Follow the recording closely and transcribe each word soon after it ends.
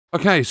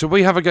Okay, so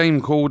we have a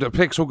game called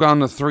Pixel Gun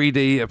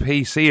 3D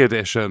PC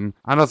Edition,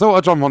 and I thought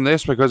I'd jump on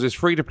this because it's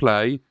free to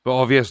play, but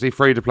obviously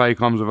free to play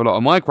comes with a lot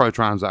of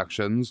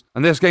microtransactions,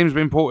 and this game's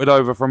been ported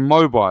over from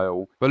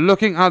mobile. But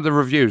looking at the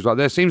reviews, like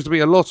there seems to be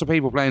a lot of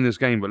people playing this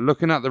game, but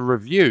looking at the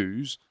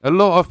reviews, a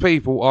lot of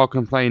people are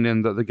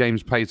complaining that the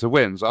game's pay to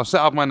win. So I've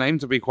set up my name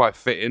to be quite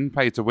fitting,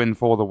 pay to win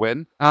for the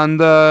win, and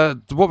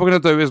what we're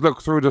going to do is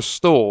look through the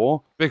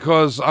store,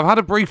 because I've had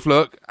a brief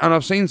look, and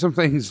I've seen some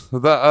things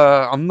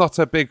that I'm not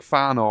a big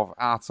fan of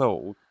at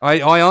all.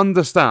 I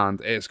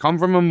understand it's come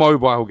from a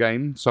mobile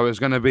game, so it's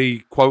going to be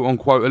quote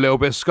unquote a little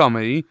bit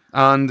scummy,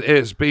 and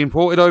it's being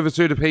ported over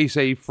to the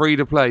PC free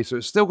to play, so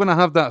it's still going to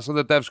have that so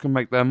the devs can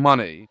make their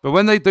money. But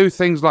when they do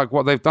things like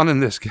what they've done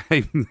in this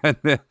game,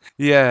 then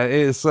yeah,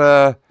 it's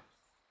so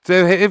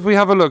if we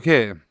have a look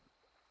here,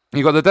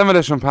 you got the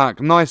demolition pack,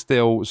 nice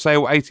deal,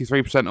 sale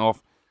 83%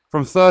 off,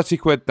 from 30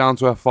 quid down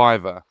to a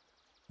fiver.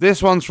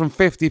 This one's from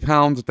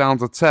 £50 down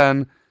to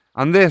 10.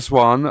 And this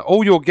one,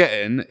 all you're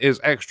getting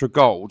is extra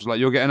gold. Like,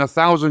 you're getting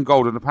 1,000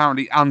 gold and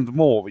apparently and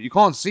more. But you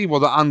can't see what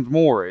the and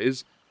more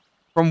is.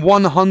 From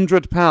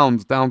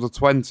 £100 down to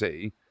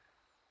 20.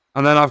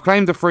 And then I've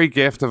claimed a free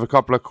gift of a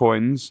couple of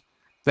coins.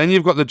 Then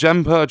you've got the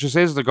gem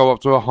purchases that go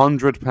up to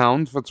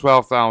 £100 for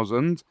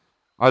 12,000.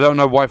 I don't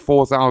know why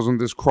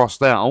 4,000 is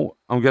crossed out.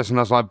 I'm guessing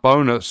that's like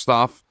bonus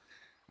stuff.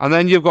 And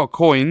then you've got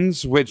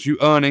coins, which you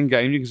earn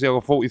in-game. You can see I've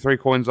got 43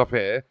 coins up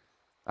here.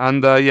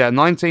 And, yeah,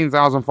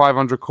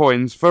 19,500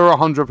 coins for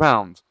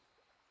 £100.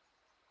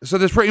 So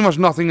there's pretty much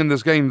nothing in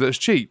this game that's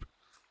cheap.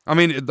 I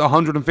mean, the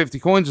 150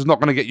 coins is not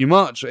going to get you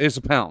much. It's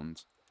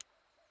 £1.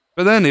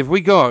 But then if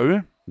we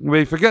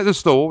forget the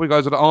store, we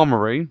go to the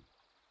armory.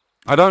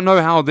 I don't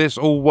know how this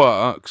all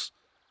works.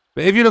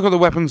 But if you look at the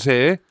weapons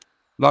here,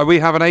 like we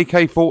have an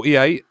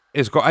AK-48.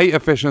 It's got 8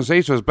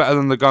 efficiency, so it's better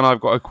than the gun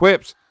I've got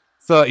equipped.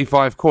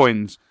 35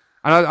 coins.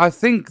 And I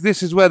think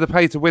this is where the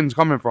pay to win's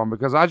coming from,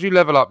 because as you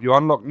level up, you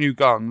unlock new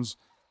guns.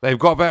 They've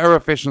got better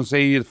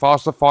efficiency,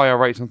 faster fire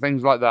rates, and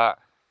things like that.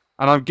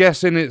 And I'm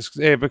guessing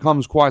it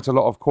becomes quite a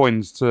lot of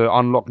coins to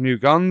unlock new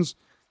guns.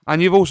 And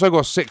you've also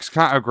got 6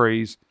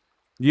 categories.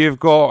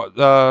 You've got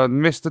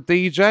Mr.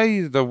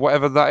 DJ,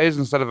 whatever that is,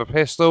 instead of a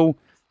pistol.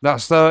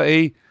 That's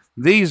 30.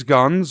 These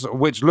guns,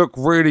 which look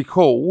really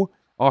cool,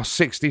 are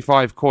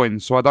 65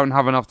 coins, so I don't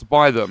have enough to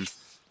buy them.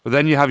 But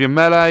then you have your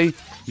melee,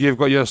 you've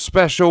got your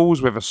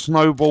specials with a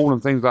snowball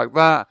and things like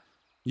that.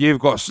 You've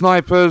got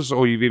snipers,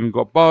 or you've even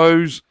got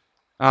bows,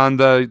 and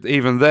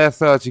even they're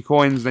 30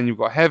 coins. Then you've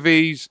got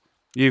heavies,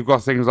 you've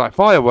got things like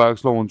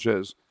fireworks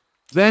launchers.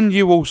 Then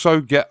you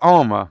also get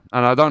armor,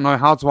 and I don't know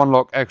how to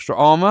unlock extra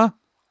armor,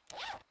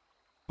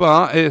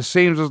 but it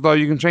seems as though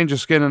you can change your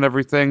skin and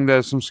everything.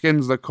 There's some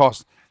skins that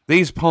cost.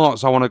 These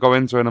parts I want to go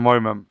into in a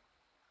moment.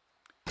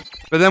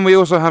 But then we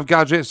also have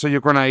gadgets, so your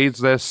grenades,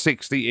 they're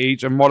 60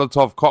 each, and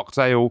Molotov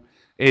cocktail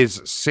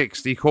is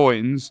 60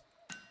 coins.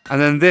 And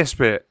then this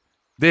bit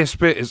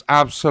is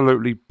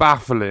absolutely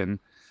baffling.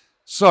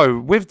 So,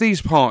 with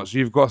these parts,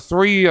 you've got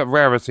 3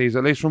 rarities,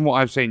 at least from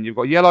what I've seen. You've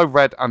got yellow,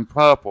 red, and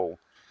purple.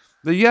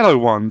 The yellow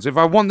ones, if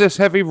I want this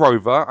heavy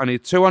rover, I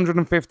need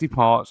 250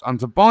 parts, and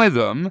to buy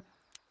them,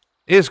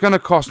 it's going to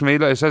cost me,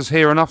 like it says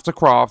here, enough to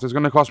craft, it's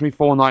going to cost me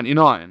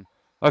 $4.99.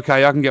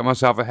 Okay, I can get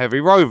myself a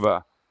heavy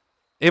rover.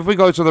 If we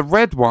go to the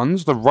red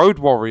ones, the Road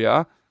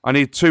Warrior, I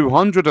need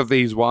 200 of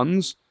these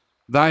ones.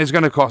 That is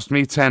going to cost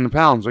me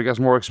 £10, so it gets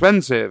more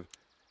expensive.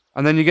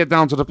 And then you get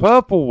down to the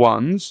purple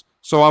ones.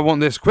 So I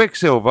want this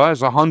Quicksilver,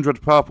 it's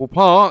 100 purple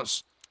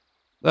parts.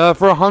 For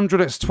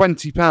 100, it's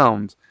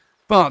 £20.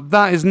 But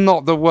that is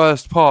not the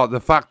worst part.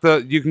 The fact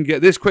that you can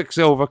get this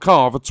Quicksilver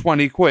car for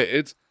 20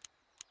 quid.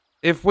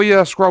 If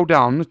we scroll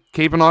down,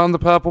 keep an eye on the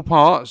purple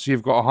parts.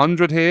 You've got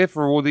 100 here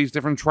for all these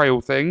different trail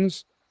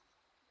things.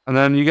 And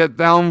then you get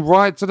down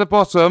right to the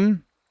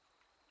bottom.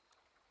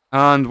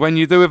 And when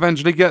you do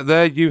eventually get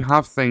there, you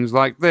have things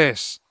like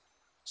this.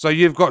 So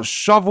you've got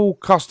shovel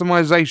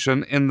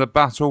customization in the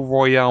Battle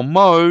Royale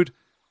mode.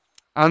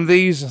 And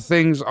these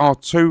things are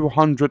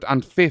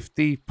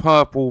 250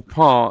 purple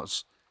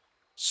parts.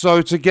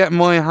 So to get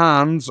my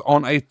hands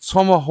on a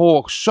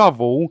Tomahawk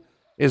shovel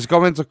is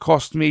going to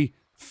cost me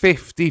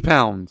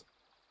 £50.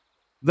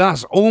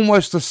 That's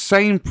almost the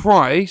same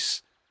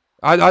price.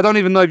 I don't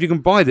even know if you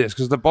can buy this,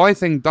 because the buy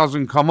thing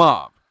doesn't come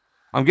up.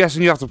 I'm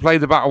guessing you have to play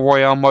the Battle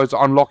Royale mode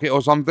to unlock it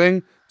or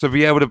something, to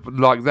be able to,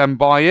 like, then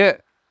buy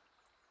it.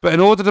 But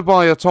in order to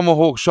buy a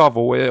Tomahawk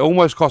shovel, it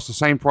almost costs the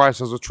same price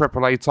as a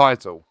AAA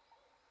title.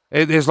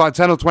 It is like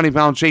 £10 or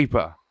 £20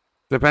 cheaper,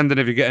 depending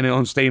if you're getting it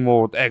on Steam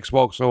or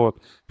Xbox or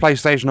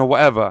PlayStation or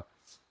whatever.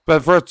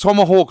 But for a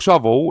Tomahawk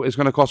shovel, it's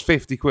going to cost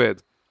 50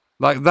 quid.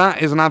 Like,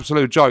 that is an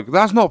absolute joke.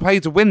 That's not pay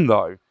to win,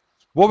 though.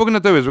 What we're going to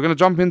do is we're going to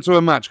jump into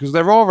a match, because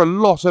there are a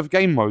lot of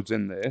game modes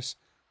in this.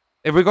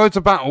 If we go to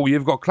battle,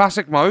 you've got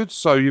classic modes,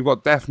 so you've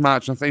got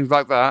deathmatch and things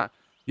like that.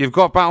 You've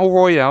got battle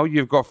royale,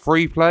 you've got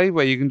free play,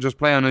 where you can just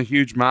play on a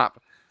huge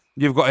map.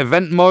 You've got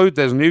event mode,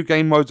 there's new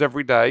game modes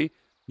every day.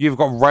 You've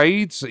got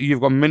raids, you've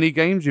got mini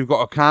games, you've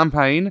got a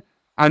campaign,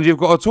 and you've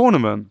got a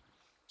tournament.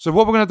 So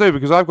what we're going to do,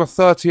 because I've got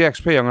 30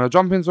 XP, I'm going to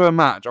jump into a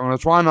match. I'm going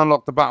to try and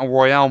unlock the Battle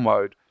Royale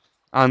mode.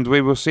 And we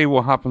will see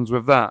what happens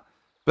with that.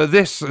 But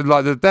this,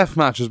 like the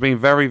deathmatch has been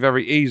very,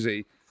 very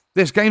easy.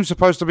 This game's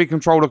supposed to be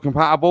controller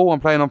compatible.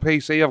 I'm playing on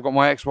PC. I've got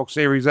my Xbox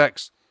Series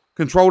X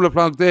controller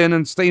plugged in.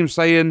 And Steam's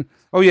saying,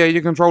 oh yeah,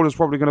 your controller's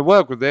probably going to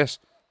work with this.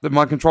 That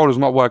my controller's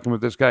not working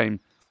with this game.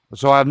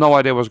 So I have no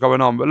idea what's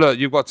going on. But look,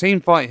 you've got team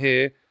fight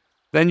here.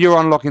 Then you're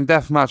unlocking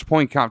deathmatch,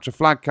 point capture,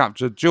 flag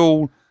capture,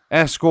 duel,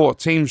 escort,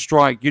 team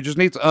strike. You just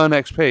need to earn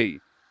XP.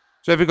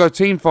 So if we go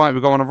team fight, we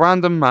go on a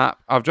random map.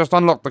 I've just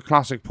unlocked the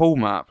classic pool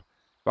map.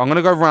 But I'm going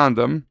to go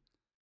random.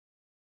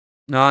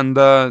 And,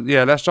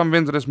 yeah, let's jump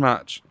into this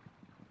match.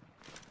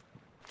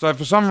 So,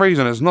 for some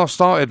reason, it's not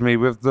started me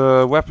with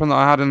the weapon that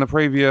I had in the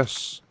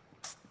previous...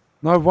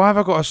 No, why have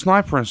I got a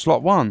sniper in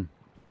slot 1?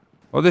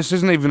 Well, this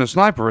isn't even a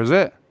sniper, is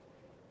it?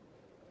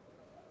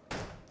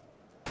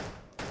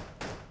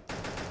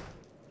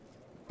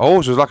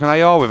 Oh, so it's like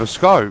an AR with a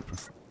scope.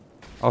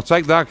 I'll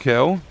take that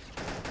kill.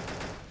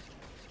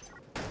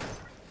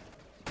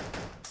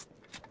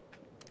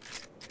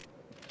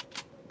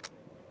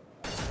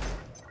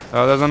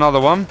 Oh, there's another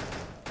one.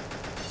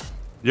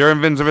 Your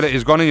invincibility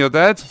is gone and you're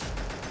dead.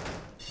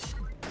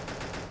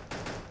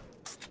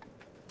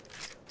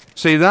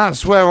 See,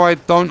 that's where I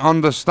don't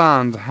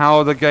understand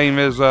how the game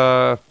is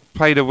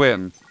pay to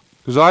win.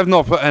 Because I've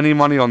not put any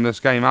money on this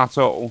game at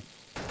all.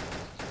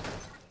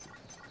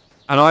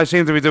 And I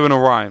seem to be doing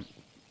alright.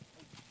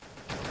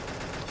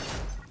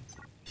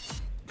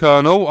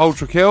 Colonel,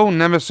 Ultra Kill,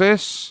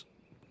 Nemesis.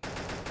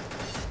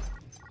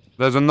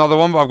 There's another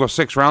one, but I've got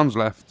 6 rounds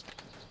left.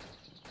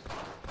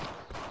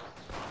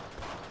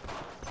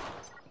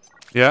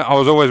 Yeah, I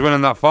was always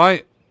winning that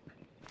fight.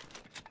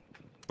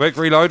 Quick,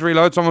 reload,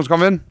 reload. Someone's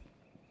coming.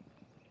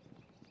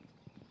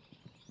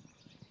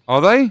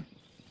 Are they?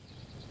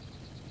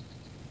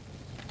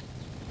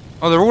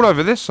 Oh, they're all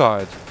over this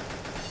side.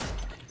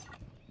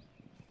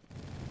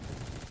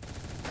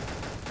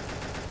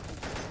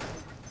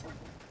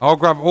 I'll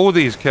grab all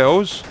these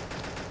kills.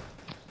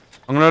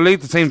 I'm going to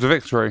lead the team to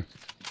victory.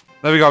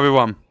 There we go, we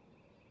won.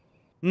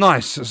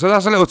 Nice. So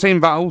that's a little team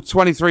battle.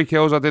 23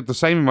 kills. I did the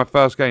same in my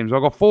first game. So I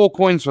got 4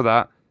 coins for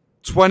that.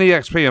 20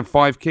 XP and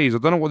 5 keys. I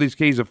don't know what these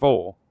keys are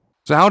for.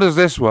 So how does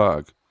this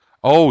work?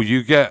 Oh,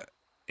 you get...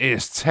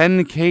 It's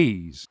 10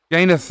 keys.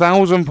 Gain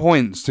 1,000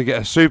 points to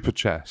get a super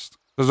chest.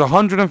 There's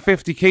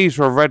 150 keys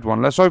for a red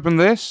one. Let's open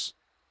this.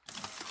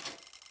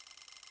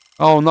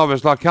 Oh no,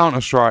 it's like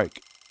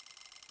Counter-Strike.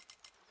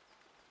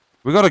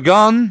 We got a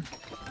gun.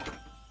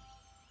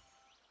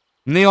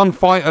 Neon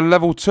Fighter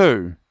level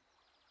 2.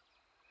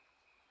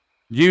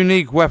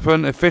 Unique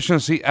weapon,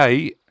 efficiency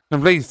 8.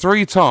 Complete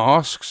 3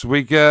 tasks.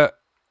 We get...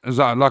 Is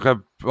that like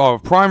a... Oh,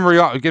 primary...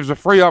 It gives a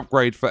free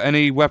upgrade for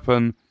any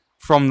weapon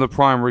from the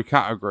primary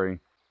category.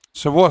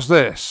 So what's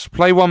this?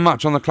 Play 1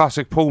 match on the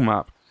classic pool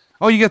map.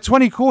 Oh, you get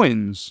 20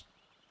 coins.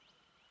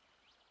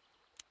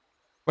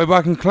 Wait, but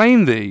I can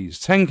claim these.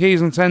 10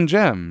 keys and 10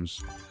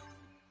 gems.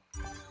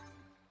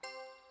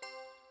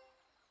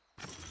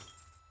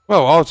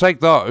 Well, I'll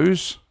take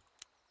those.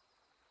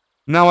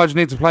 Now I just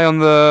need to play on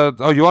the...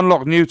 Oh, you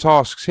unlock new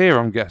tasks here,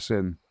 I'm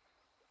guessing.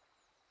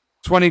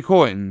 20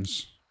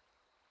 coins.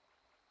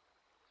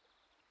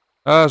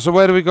 So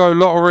where do we go?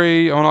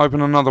 Lottery. I want to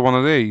open another one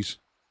of these.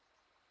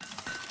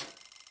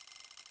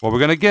 What we're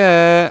going to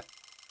get...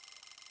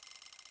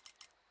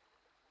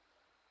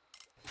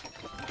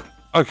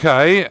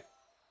 Okay.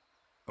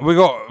 We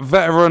got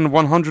veteran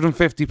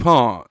 150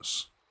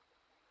 parts.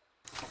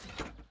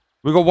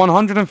 We got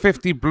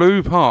 150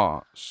 blue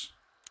parts.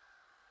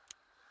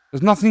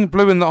 There's nothing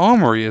blue in the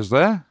armory, is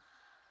there?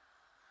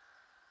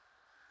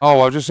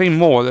 Oh, I've just seen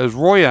more. There's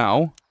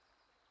Royale.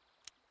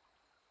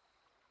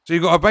 So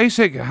you've got a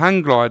basic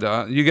hang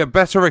glider. You get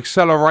better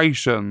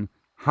acceleration,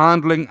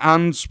 handling,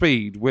 and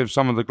speed with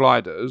some of the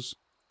gliders.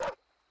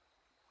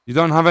 You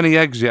don't have any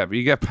eggs yet, but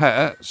you get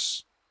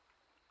pets.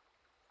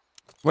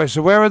 Wait,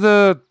 so where are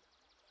the...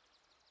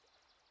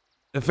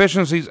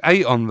 Efficiency's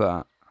 8 on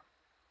that.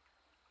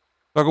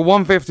 So I got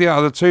 150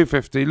 out of the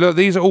 250. Look,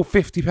 these are all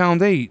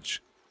 £50 each.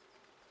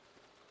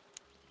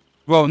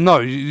 Well, no,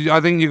 I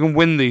think you can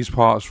win these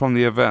parts from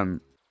the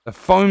event. A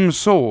foam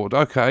sword,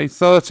 okay.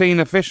 13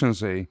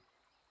 efficiency.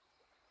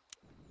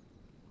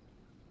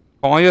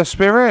 Fire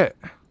spirit.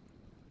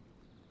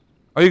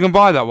 Oh, you can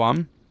buy that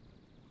one.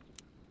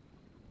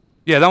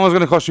 Yeah, that one's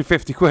going to cost you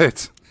 50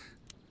 quid.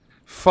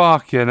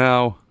 Fucking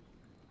hell.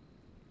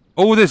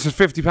 All this is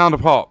 £50 a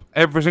pop.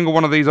 Every single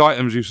one of these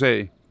items you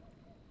see.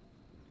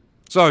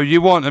 So,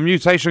 you want a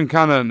mutation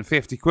cannon,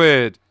 50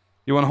 quid.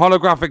 You want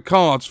holographic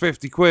cards,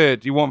 50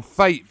 quid. You want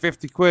Fate,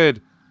 50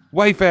 quid.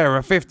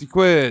 Wayfarer, 50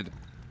 quid.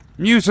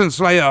 Mutant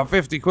Slayer,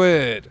 50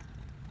 quid.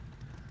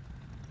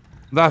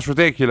 That's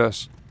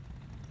ridiculous.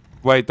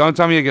 Wait, don't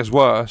tell me it gets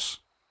worse.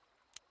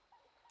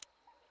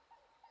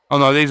 Oh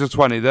no, these are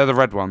 20. They're the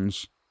red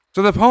ones.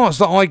 So the parts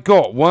that I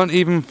got weren't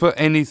even for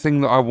anything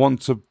that I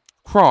want to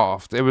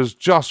craft. It was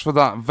just for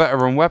that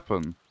veteran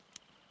weapon.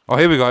 Oh,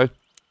 here we go.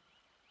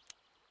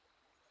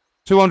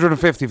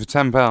 250 for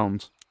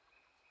 £10.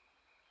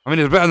 I mean,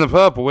 it's better than the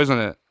purple, isn't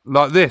it?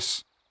 Like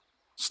this.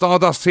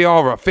 Stardust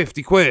Tiara,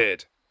 50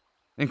 quid.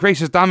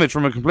 Increases damage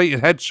from a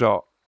completed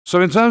headshot.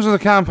 So in terms of the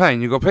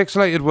campaign, you've got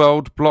Pixelated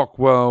World, Block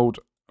World,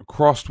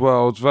 Crossed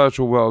Worlds,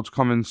 Virtual Worlds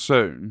coming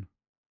soon.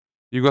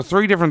 You've got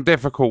 3 different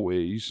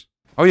difficulties.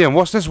 Oh yeah, and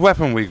what's this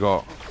weapon we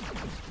got?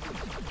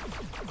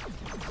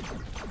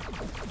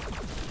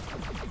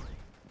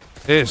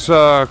 It's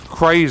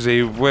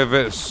crazy with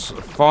its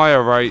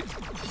fire rate.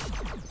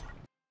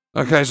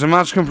 Okay, so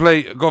match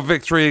complete. Got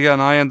victory again.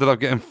 I ended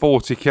up getting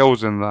 40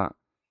 kills in that.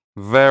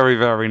 Very,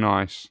 very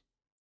nice.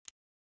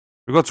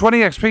 We've got 20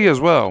 XP as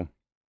well.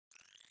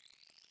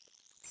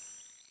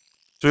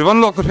 So we've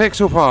unlocked the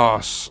Pixel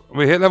Pass.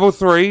 We hit level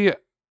 3.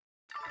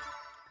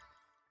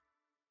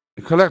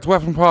 Collect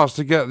weapon pass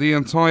to get the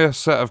entire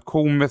set of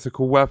cool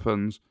mythical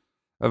weapons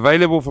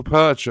available for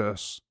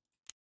purchase.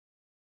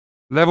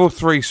 Level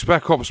 3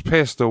 Spec Ops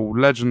Pistol,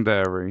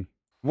 Legendary.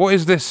 What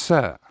is this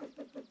set?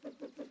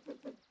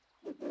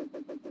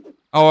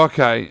 Oh,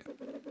 okay.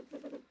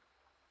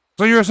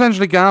 So you're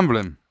essentially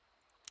gambling.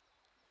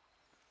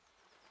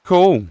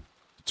 Cool.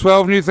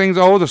 12 new things.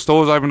 Oh, the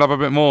store's opened up a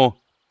bit more.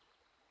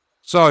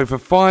 So for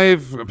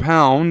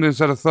 £5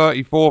 instead of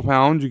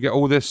 £34, you get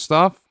all this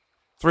stuff.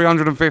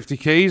 350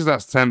 keys,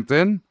 that's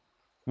tempting.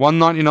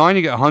 $1.99,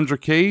 you get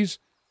 100 keys.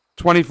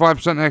 25%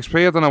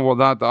 XP, I don't know what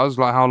that does,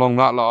 like how long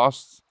that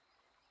lasts.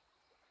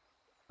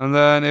 And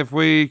then if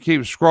we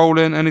keep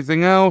scrolling,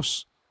 anything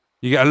else,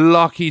 you get a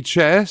lucky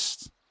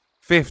chest,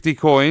 50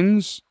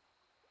 coins.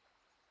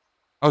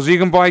 Oh, so you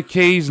can buy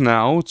keys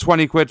now,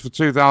 20 quid for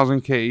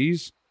 2,000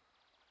 keys.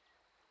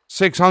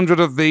 600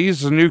 of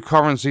these, the new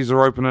currencies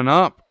are opening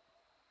up.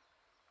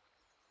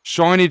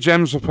 Shiny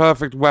gems for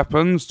perfect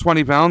weapons,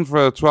 £20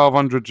 for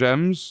 1,200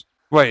 gems.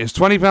 Wait, it's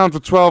 £20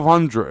 for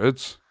 1,200.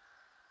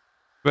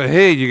 But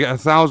here you get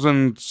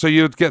 1,000, so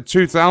you'd get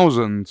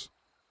 2,000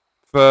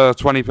 for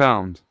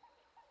 £20.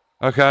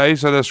 Okay,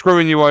 so they're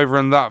screwing you over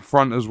in that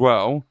front as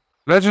well.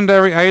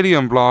 Legendary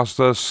Alien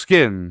Blaster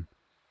skin.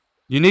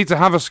 You need to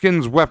have a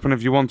skin's weapon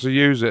if you want to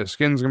use it.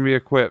 Skins can be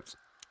equipped.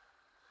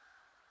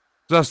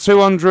 So that's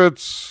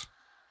 200...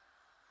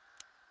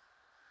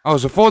 Oh,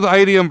 so for the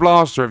Alien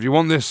Blaster, if you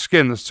want this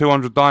skin, that's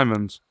 200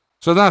 diamonds.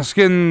 So that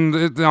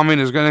skin, I mean,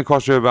 it's going to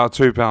cost you about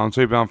 £2,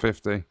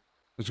 £2.50.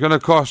 It's going to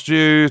cost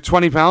you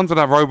 £20 for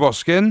that robot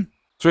skin.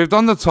 So we've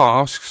done the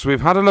tasks,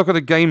 we've had a look at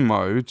the game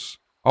modes.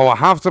 Oh, I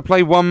have to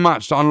play 1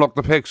 match to unlock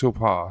the Pixel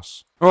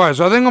Pass. Alright,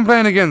 so I think I'm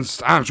playing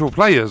against actual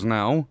players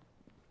now.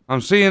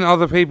 I'm seeing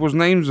other people's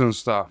names and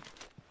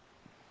stuff.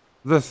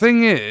 The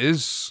thing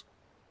is...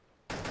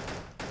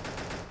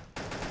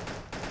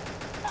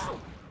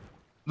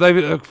 They've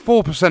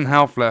 4%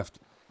 health left.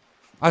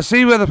 I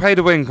see where the pay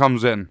to win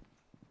comes in.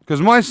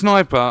 Because my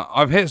sniper,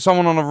 I've hit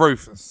someone on a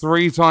roof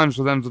 3 times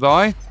for them to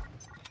die.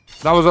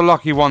 That was a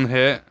lucky one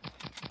hit.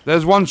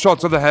 There's 1 shot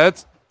to the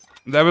head.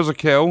 There was a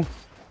kill.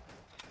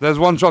 There's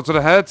 1 shot to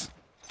the head.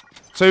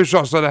 2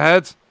 shots to the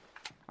head.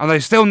 And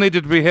they still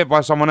needed to be hit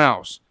by someone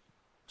else.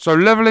 So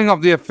leveling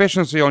up the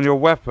efficiency on your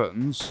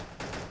weapons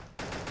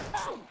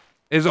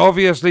is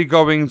obviously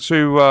going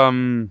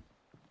to...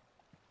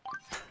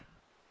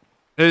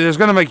 It's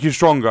going to make you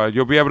stronger.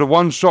 You'll be able to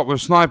one-shot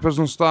with snipers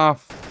and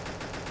stuff.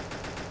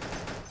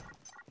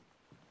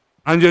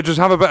 And you'll just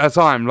have a better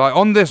time. Like,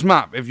 on this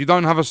map, if you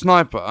don't have a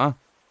sniper,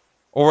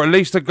 or at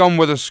least a gun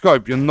with a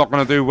scope, you're not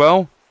going to do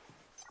well.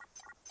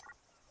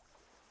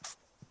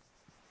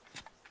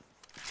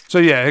 So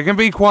yeah, it can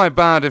be quite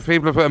bad if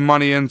people are putting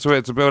money into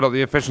it to build up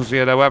the efficiency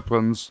of their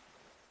weapons.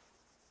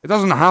 It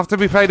doesn't have to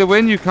be pay to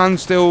win. You can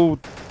still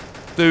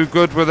do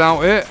good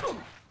without it.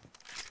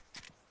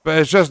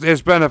 But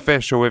it's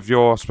beneficial if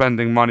you're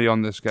spending money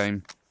on this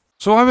game.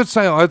 So I would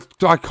say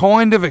I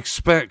kind of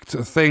expect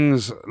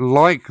things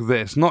like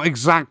this. Not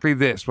exactly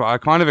this, but I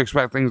kind of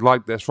expect things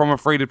like this from a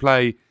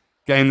free-to-play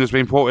game that's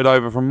been ported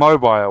over from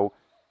mobile.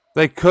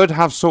 They could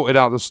have sorted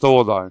out the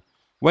store, though.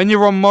 When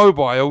you're on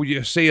mobile,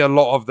 you see a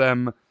lot of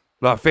them,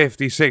 like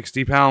 50,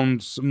 60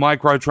 pounds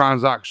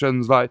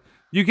microtransactions. Like,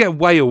 you get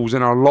whales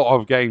in a lot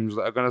of games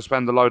that are going to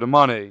spend a load of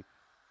money.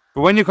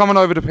 But when you're coming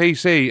over to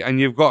PC and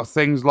you've got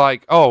things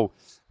like, oh...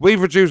 We've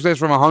reduced this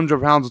from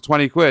 £100 to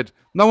 20 quid.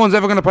 No one's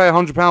ever going to pay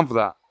 £100 for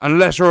that.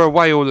 Unless you're a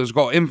whale that's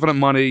got infinite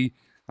money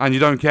and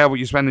you don't care what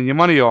you're spending your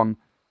money on.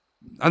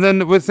 And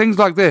then with things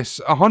like this,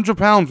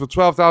 £100 for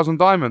 12,000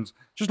 diamonds.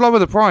 Just lower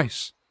the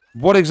price.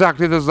 What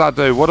exactly does that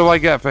do? What do I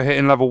get for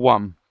hitting level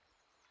 1?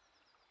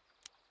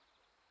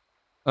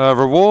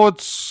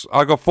 Rewards.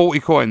 I got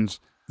 40 coins.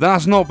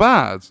 That's not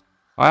bad.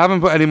 I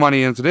haven't put any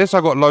money into this.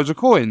 I got loads of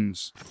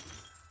coins.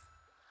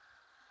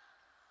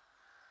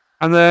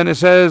 And then it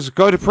says,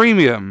 go to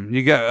premium.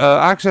 You get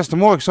access to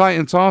more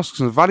exciting tasks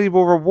and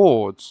valuable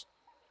rewards.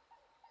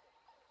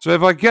 So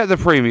if I get the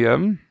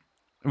premium,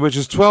 which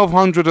is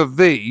 1,200 of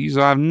these,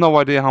 I have no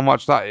idea how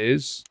much that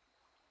is.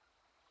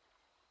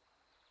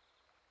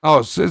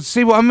 Oh, so,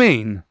 see what I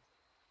mean?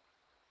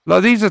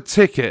 Like, these are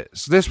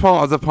tickets. This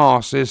part of the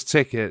pass is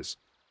tickets.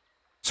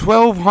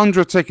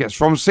 1,200 tickets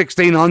from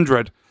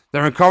 1,600.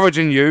 They're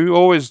encouraging you.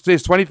 Oh, it's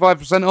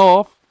 25%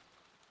 off.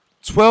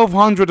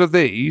 1,200 of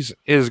these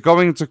is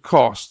going to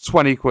cost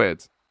 20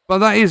 quid. But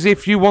that is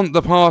if you want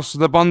the pass,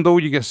 the bundle,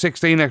 you get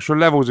 16 extra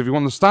levels. If you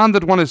want the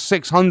standard one, is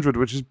 600,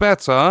 which is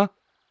better.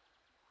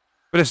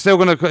 But it's still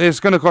gonna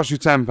cost you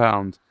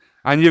 £10.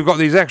 And you've got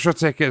these extra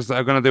tickets that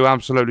are going to do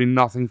absolutely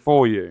nothing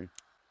for you.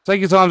 Take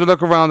your time to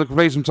look around and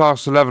complete some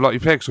tasks to level up your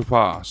Pixel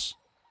Pass.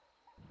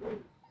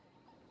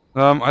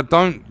 I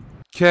don't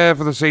care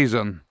for the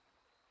season.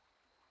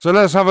 So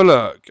let's have a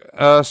look.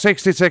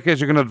 60 tickets,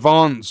 you can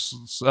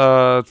advance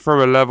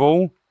through a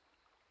level.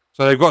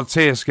 So they've got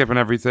tier skip and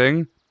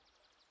everything.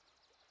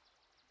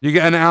 You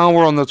get an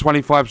hour on the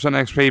 25%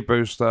 XP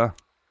booster.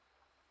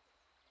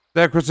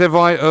 Decorative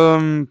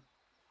item.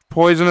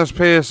 Poisonous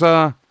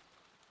piercer.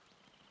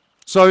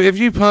 So if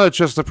you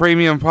purchase the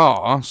premium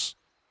pass,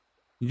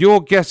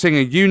 you're getting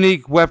a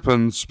unique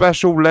weapon,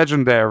 special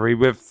legendary,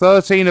 with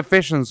 13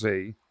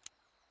 efficiency.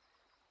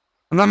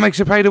 And that makes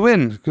it pay to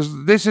win,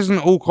 because this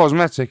isn't all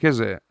cosmetic, is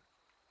it?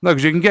 No,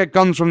 because you can get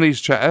guns from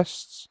these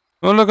chests.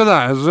 Well, look at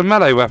that. There's a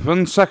melee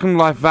weapon, second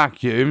life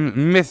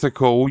vacuum,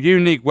 mythical,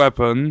 unique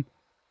weapon,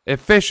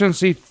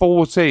 efficiency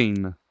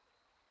 14.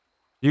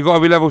 You got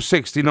to be level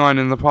 69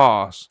 in the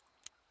pass.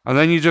 And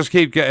then you just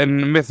keep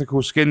getting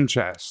mythical skin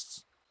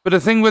chests. But the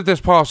thing with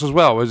this pass as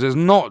well is it's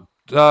not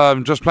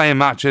just playing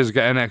matches,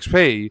 getting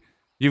XP.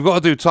 You've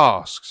got to do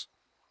tasks.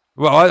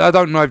 Well, I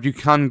don't know if you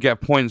can get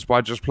points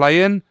by just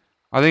playing.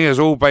 I think it's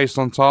all based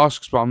on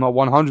tasks, but I'm not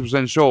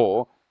 100%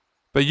 sure.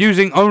 But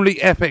using only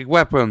epic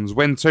weapons,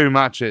 win 2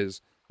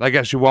 matches. That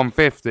gets you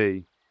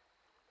 150.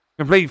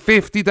 Complete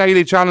 50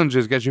 daily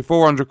challenges, gets you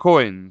 400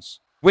 coins.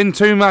 Win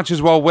 2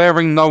 matches while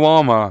wearing no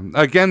armor.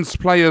 Against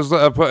players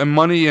that are putting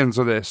money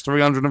into this,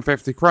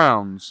 350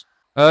 crowns.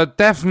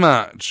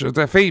 Deathmatch.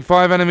 Defeat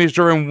 5 enemies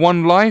during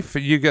 1 life,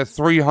 you get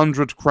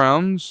 300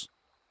 crowns.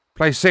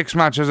 Play 6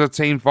 matches a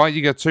team fight,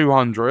 you get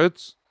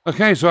 200.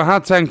 Okay, so I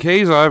had 10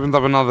 keys, I opened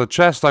up another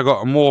chest, I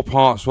got more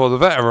parts for the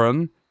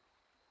veteran.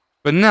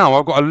 But now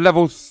I've got a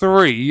level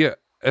 3,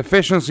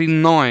 efficiency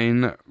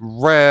 9,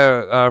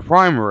 rare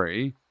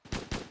primary.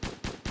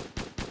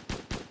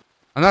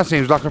 And that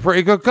seems like a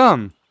pretty good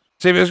gun.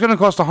 See, if it's going to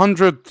cost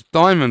 100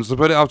 diamonds to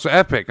put it up to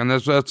epic, and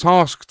there's a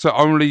task to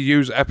only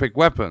use epic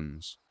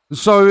weapons.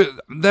 So,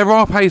 there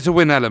are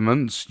pay-to-win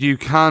elements. You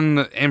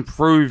can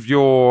improve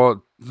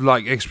your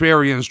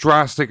experience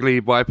drastically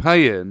by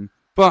paying.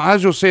 But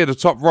as you'll see at the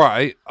top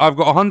right, I've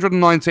got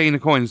 119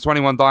 coins,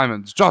 21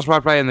 diamonds, just by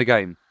playing the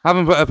game.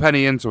 Haven't put a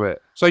penny into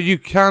it. So you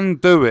can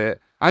do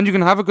it, and you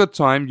can have a good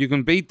time, you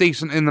can be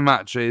decent in the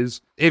matches,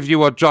 if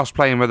you are just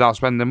playing without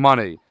spending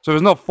money. So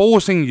it's not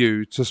forcing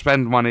you to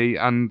spend money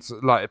and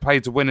pay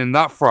to win in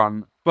that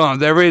front, but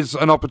there is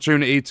an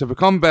opportunity to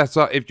become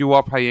better if you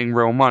are paying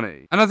real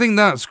money. And I think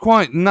that's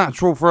quite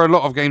natural for a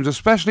lot of games,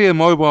 especially a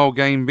mobile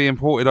game being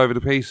ported over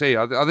to PC.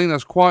 I think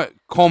that's quite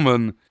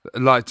common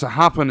to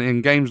happen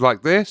in games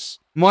like this.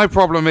 My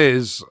problem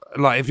is,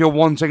 if you're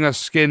wanting a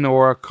skin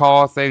or a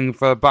car thing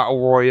for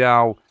Battle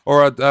Royale,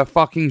 or a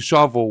fucking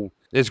shovel,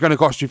 it's going to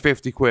cost you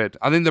 50 quid.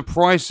 I think the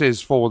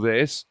prices for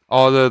this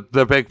are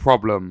the big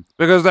problem.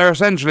 Because they're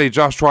essentially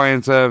just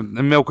trying to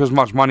milk as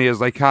much money as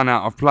they can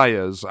out of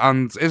players.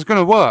 And it's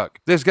going to work.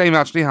 This game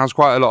actually has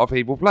quite a lot of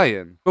people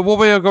playing. But what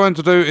we are going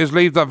to do is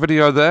leave that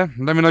video there.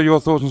 Let me know your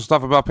thoughts and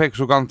stuff about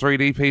Pixel Gun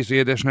 3D PC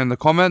Edition in the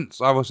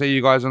comments. I will see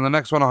you guys in the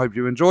next one. I hope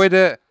you enjoyed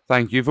it.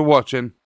 Thank you for watching.